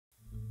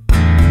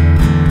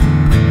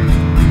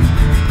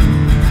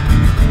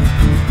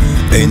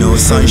Ain't no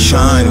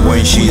sunshine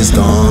when she's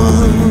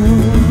gone.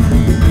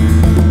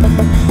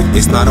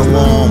 It's not a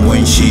warm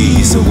when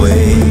she's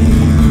away.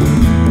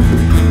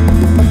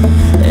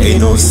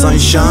 Ain't no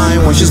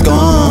sunshine when she's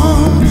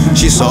gone.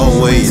 She's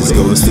always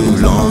goes too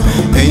long.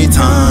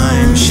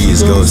 Anytime she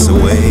goes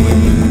away.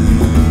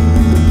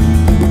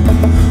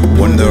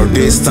 Wonder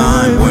this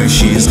time when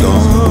she's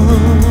gone.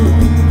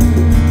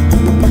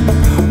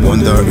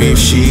 Wonder if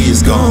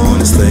she's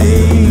gonna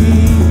stay.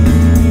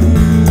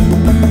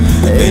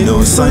 Ain't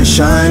no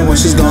sunshine when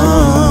she's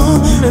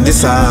gone, and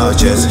this house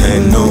just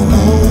ain't no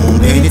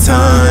home.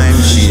 Anytime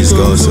she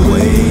goes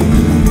away.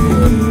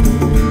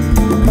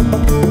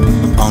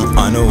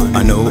 I know,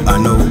 I know, I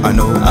know, I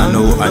know, I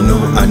know, I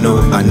know, I know,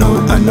 I know,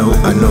 I know,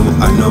 I know, I know,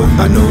 I know,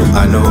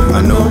 I know,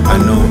 I know,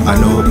 I know, I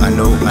know, I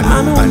know,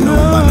 I know,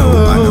 I know,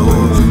 I know.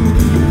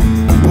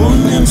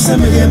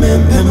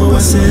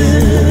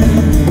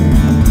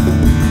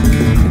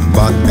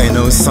 But ain't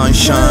no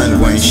sunshine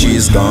when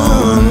she's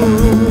gone.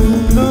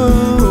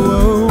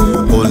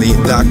 Only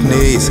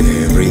darkness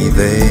every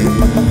day.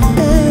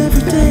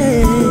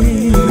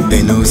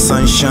 Ain't no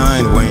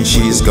sunshine when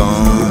she's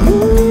gone.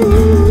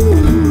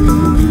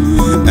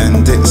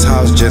 And this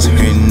house just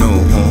ain't no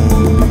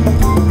home.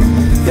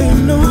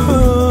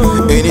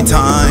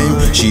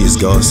 Anytime she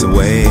goes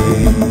away.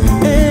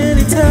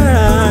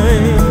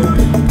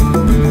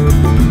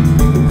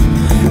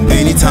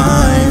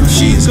 Anytime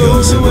she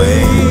goes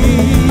away.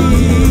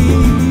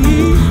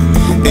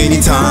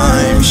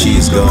 Anytime she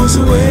goes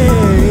away.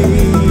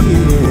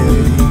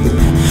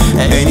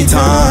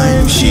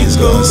 Anytime she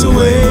goes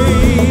away.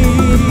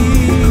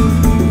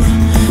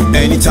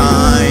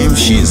 Anytime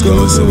she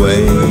goes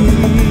away.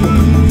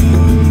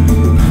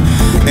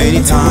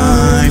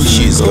 Anytime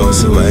she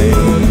goes away.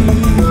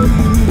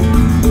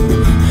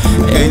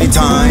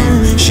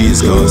 Anytime she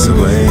goes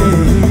away.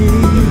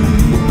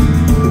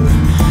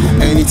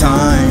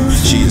 Anytime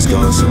she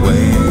goes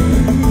away.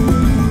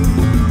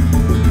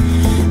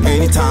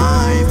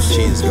 Anytime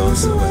she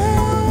goes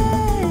away.